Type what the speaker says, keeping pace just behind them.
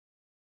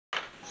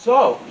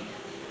So,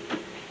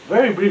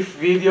 very brief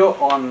video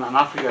on an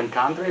African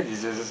country.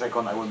 This is the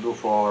second I will do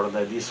for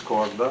the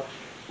Discord,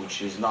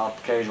 which is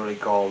not casually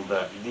called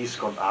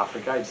Discord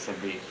Africa. It's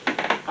simply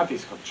a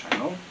Discord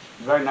channel.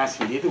 Very nice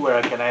indeed, where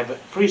I can have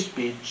free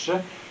speech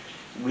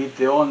with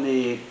the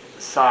only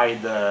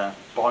side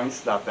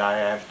points that I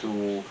have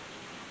to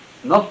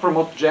not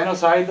promote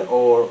genocide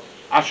or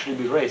actually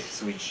be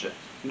racist, which,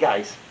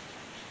 guys,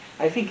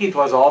 I think it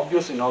was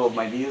obvious in all of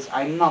my videos.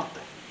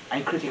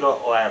 I'm critical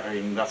of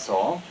everything, that's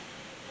all.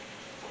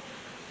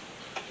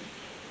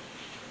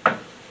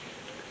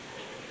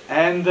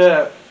 And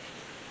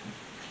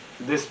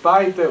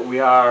despite we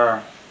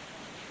are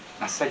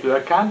a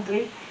secular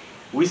country,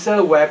 we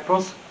sell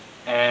weapons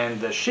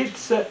and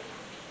ships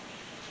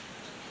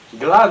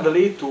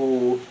gladly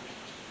to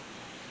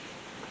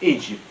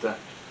Egypt.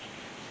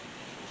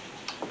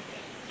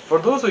 For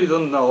those who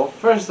don't know,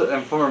 first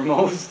and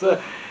foremost,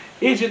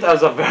 Egypt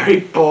has a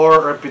very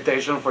poor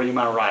reputation for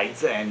human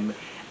rights, and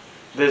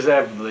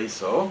deservedly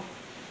so.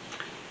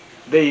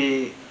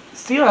 They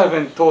still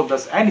haven't told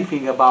us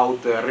anything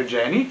about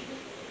Regeni,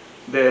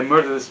 the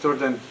murdered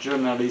student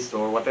journalist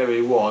or whatever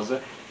he was,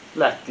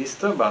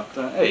 leftist, but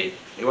hey,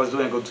 he was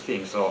doing a good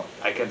thing, so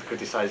I can't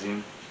criticize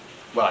him.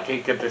 Well, I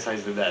can't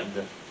criticize the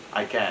dead.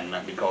 I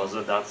can, because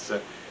that's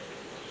a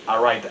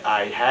right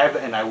I have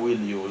and I will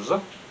use.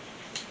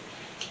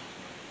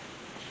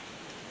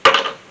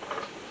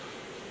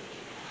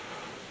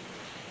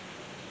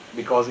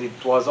 Because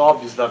it was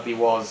obvious that he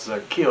was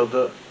killed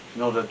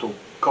in order to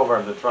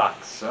cover the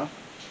tracks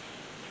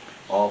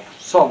of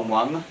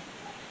someone,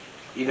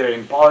 either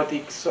in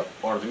politics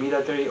or the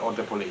military or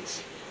the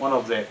police. One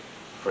of the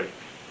three.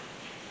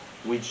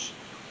 Which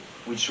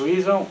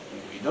reason?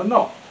 We don't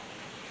know.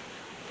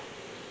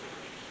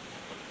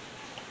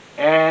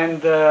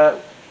 And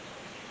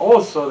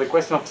also the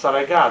question of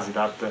Sarah Hegazi,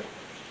 that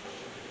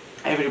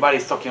everybody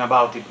is talking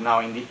about it now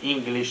in the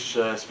English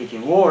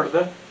speaking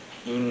world,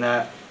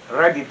 in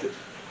Reddit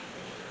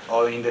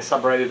or in the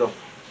subreddit of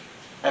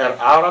Air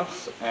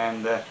Arabs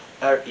and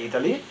Air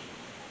Italy.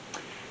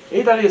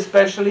 Italy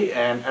especially,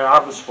 and Air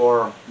Arabs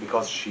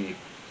because she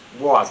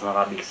was an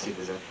Arabic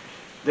citizen.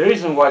 The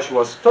reason why she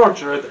was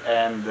tortured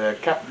and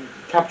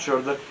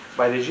captured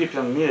by the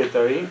Egyptian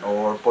military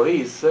or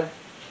police,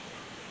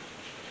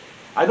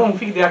 I don't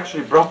think they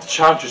actually brought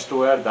charges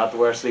to her that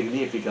were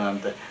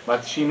significant,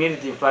 but she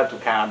immediately fled to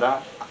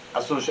Canada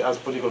as soon as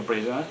political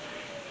prisoner.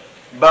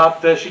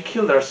 But she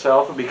killed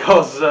herself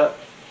because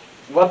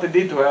what they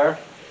did to her,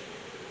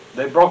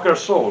 they broke her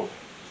soul.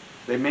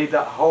 They made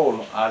a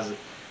hole, as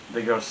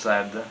the girl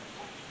said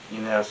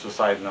in her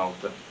suicide note.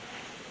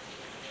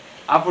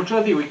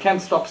 Unfortunately, we can't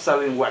stop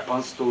selling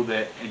weapons to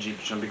the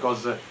Egyptians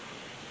because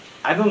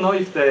I don't know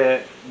if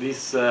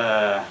these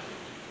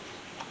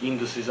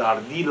industries are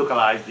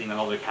delocalized in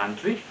another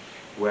country,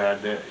 where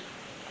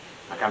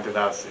a country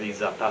that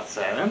is at that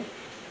 7.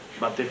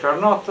 But if they're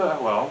not,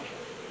 well,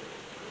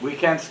 we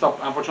can't stop.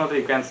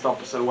 Unfortunately, we can't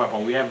stop selling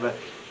weapons. We have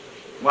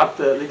what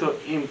little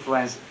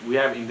influence we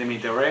have in the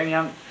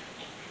Mediterranean.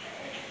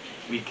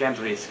 We can't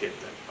risk it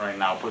right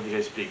now,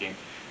 politically speaking.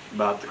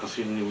 But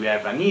considering we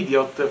have an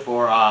idiot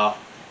for a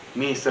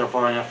Minister of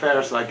Foreign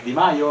Affairs like Di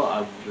Maio,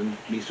 I wouldn't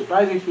be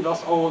surprised if we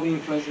lost all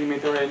influence in the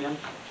Mediterranean.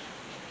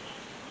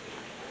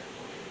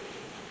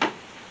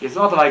 It's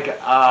not like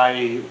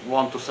I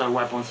want to sell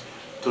weapons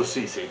to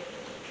Sisi.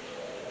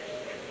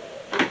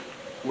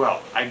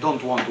 Well, I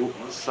don't want to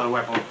sell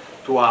weapons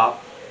to a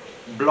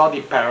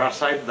bloody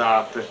parasite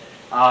that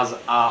has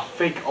a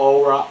fake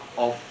aura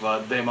of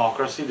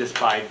democracy,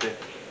 despite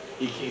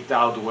he kicked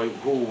out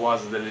who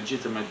was the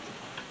legitimate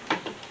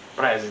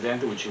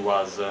president, which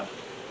was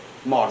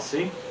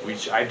Morsi,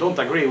 which I don't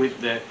agree with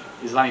the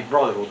Islamic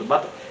Brotherhood.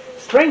 But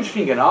strange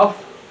thing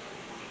enough,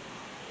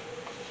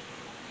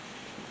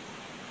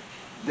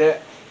 the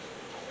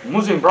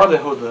Muslim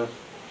Brotherhood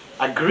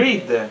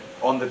agreed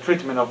on the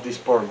treatment of this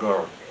poor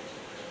girl.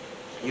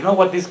 You know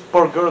what this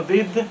poor girl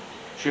did?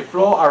 She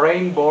flew a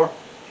rainbow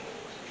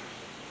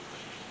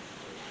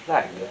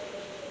flag.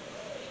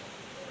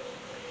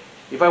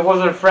 If I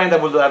was her friend, I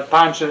would have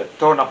punched,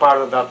 torn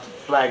apart that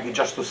flag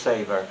just to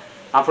save her.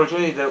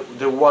 Unfortunately,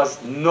 there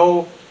was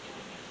no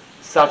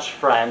such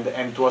friend,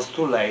 and it was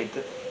too late.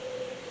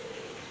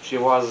 She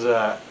was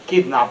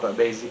kidnapped,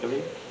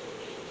 basically.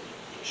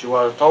 She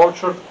was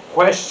tortured,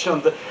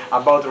 questioned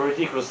about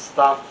ridiculous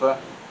stuff,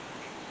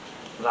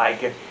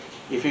 like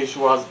if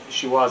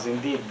she was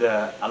indeed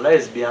a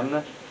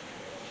lesbian,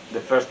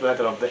 the first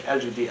letter of the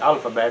LGBT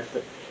alphabet,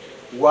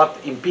 what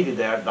impeded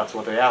her, that's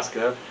what I asked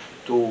her,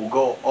 to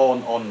go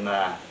on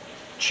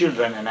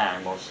children and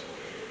animals.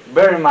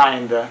 Bear in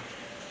mind, the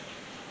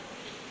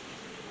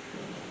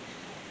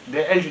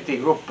LGBT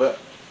group,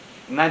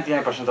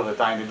 99% of the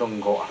time, they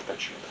don't go after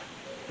children.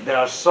 There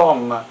are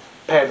some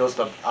pedos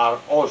that are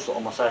also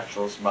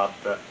homosexuals, but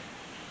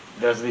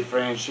there's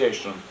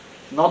differentiation.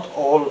 Not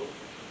all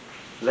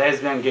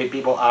lesbian, gay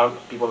people are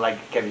people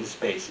like Kevin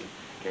Spacey.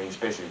 Kevin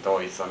Spacey, though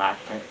it's an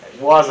actor,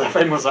 was a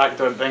famous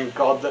actor, thank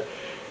God.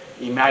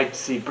 He might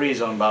see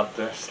prison, but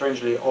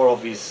strangely all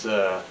of his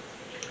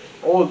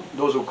all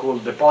those who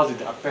could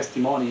deposit a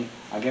testimony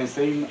against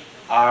him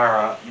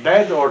are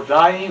dead or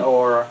dying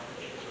or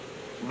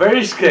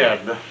very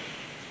scared.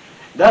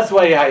 That's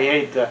why I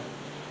hate the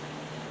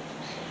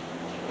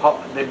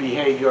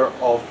behavior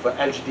of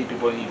LGBT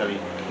people in Italy.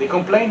 They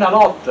complain a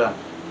lot.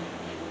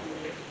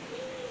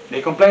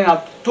 They complain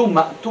too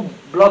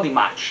bloody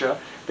much.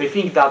 They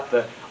think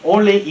that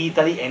only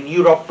Italy and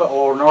Europe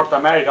or North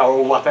America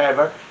or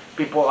whatever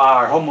people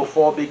are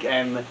homophobic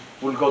and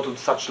will go to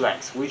such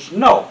lengths. Which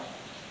no,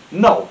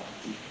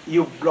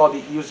 you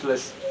bloody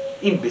useless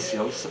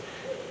imbeciles.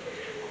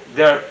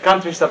 There are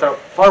countries that are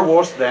far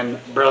worse than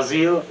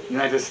Brazil,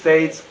 United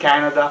States,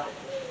 Canada,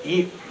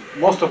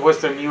 most of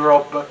Western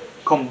Europe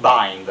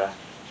combined.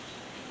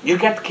 You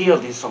get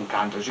killed in some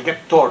countries, you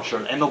get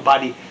tortured, and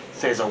nobody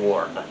says a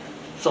word.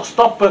 So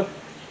stop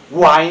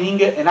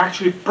whining and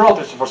actually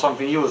protest for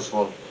something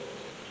useful.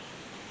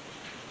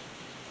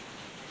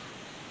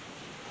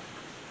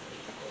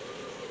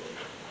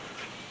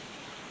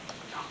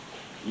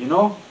 You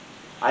know,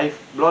 I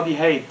bloody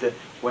hate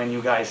when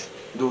you guys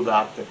do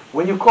that.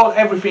 When you call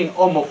everything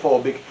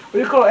homophobic,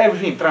 when you call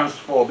everything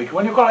transphobic,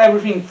 when you call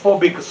everything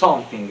phobic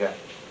something.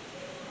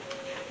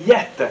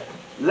 Yet,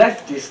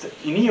 leftists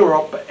in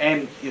Europe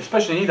and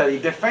especially in Italy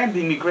defend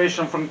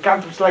immigration from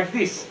countries like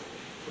this.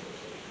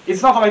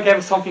 It's not like I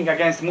have something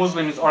against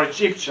Muslims or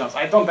Egyptians.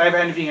 I don't have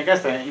anything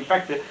against them. In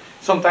fact,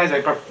 sometimes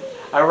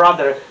I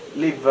rather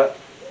live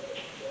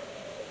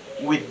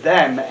with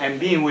them and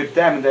being with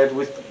them than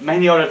with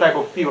many other type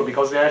of people,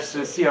 because they are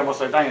sincere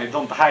most of the time. They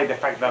don't hide the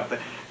fact that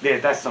they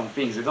detest some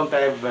things. They don't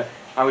have,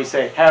 how we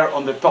say, hair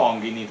on the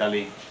tongue in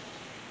Italy.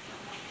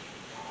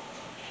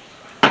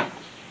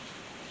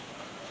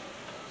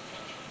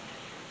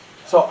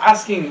 So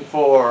asking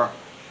for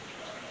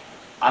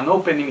an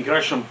open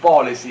immigration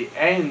policy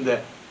and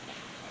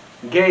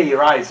gay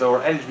rights or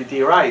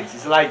LGBT rights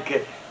is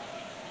like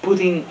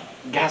putting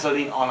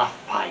gasoline on a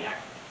fire.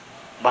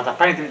 But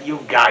apparently you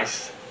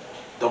guys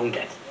don't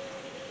get it.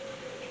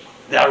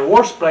 There are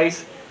worse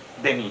places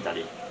than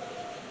Italy.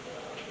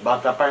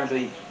 But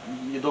apparently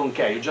you don't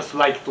care, you just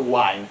like to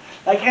whine.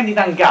 Like Andi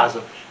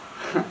Nganso.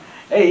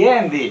 Hey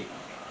Andy,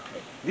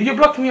 did you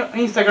block me on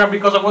Instagram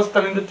because I was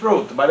telling the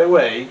truth, by the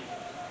way?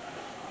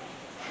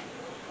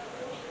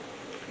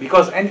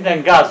 Because Andi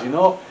Nganso, you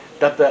know,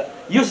 that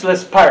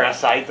useless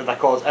parasite that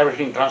calls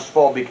everything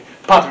transphobic,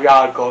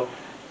 patriarchal,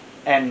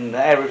 and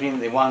everything,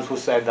 the ones who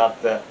said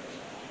that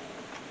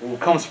who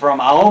comes from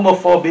a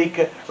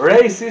homophobic,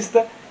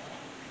 racist,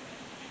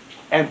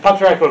 and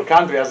patriarchal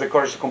country has the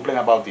courage to complain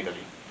about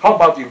Italy. How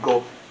about you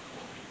go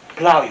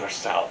plow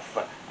yourself,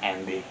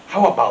 Andy?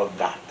 How about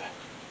that?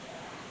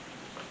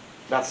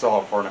 That's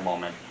all for the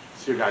moment.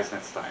 See you guys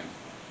next time.